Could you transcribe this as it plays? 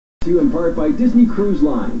To in part by Disney Cruise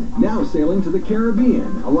Line, now sailing to the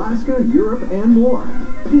Caribbean, Alaska, Europe, and more.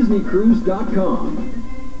 DisneyCruise.com.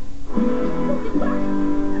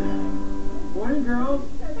 Morning, girls.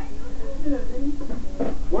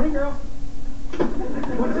 Morning, girls.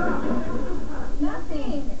 What's up?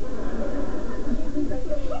 Nothing.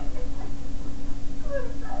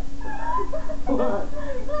 What?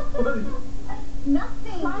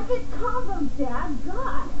 Nothing. Private convo, Dad.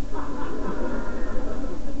 God.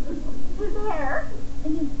 His hair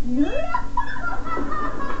and his beard.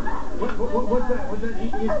 What's that? What's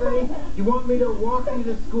that? You say you want me to walk you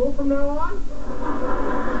to school from now on?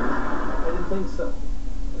 I didn't think so.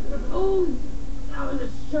 Oh, that was a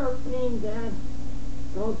sharp pain, Dad.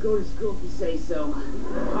 I'll go to school if you say so.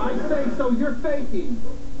 I say so. You're faking.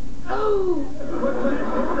 Oh!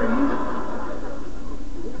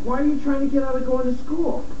 Why are you trying to get out of going to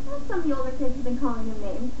school? Well, some of the older kids have been calling him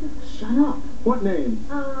names. Shut up. What name?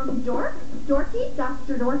 Dork? Dorky?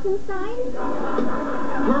 Dr. Dorkenstein?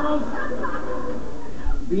 Girls,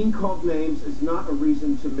 being called names is not a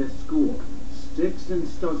reason to miss school. Sticks and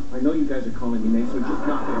stones. I know you guys are calling me names, so just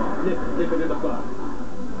knock it off. Nip it in the bud.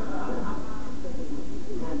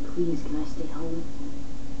 Dad, please, can I stay home?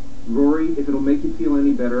 Rory, if it'll make you feel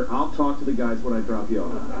any better, I'll talk to the guys when I drop you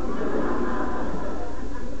off.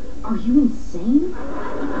 Are you insane?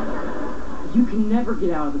 You can never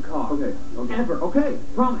get out of the car. Okay. Ever. Okay.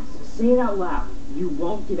 Promise. Say it out loud. You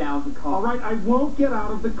won't get out of the car. All right, I won't get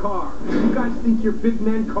out of the car. You guys think you're big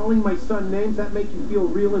men calling my son names? That make you feel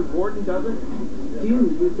real important, does it?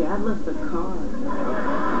 Dude, your dad left the car.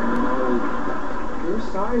 We're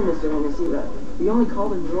sorry, Mr. Hennessy, but we only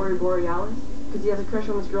called him Rory Borealis because he has a crush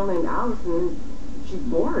on this girl named Alice, and she's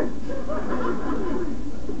boring.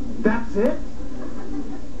 That's it?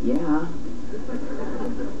 Yeah.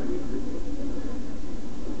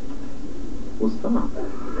 Well, stop. Okay.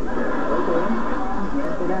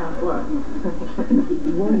 Check it out. What?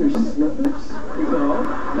 You want your slippers? No.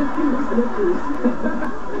 Slippers.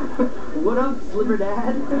 What up, Slipper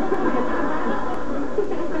Dad?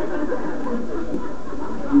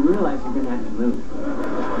 You realize you're gonna have to move.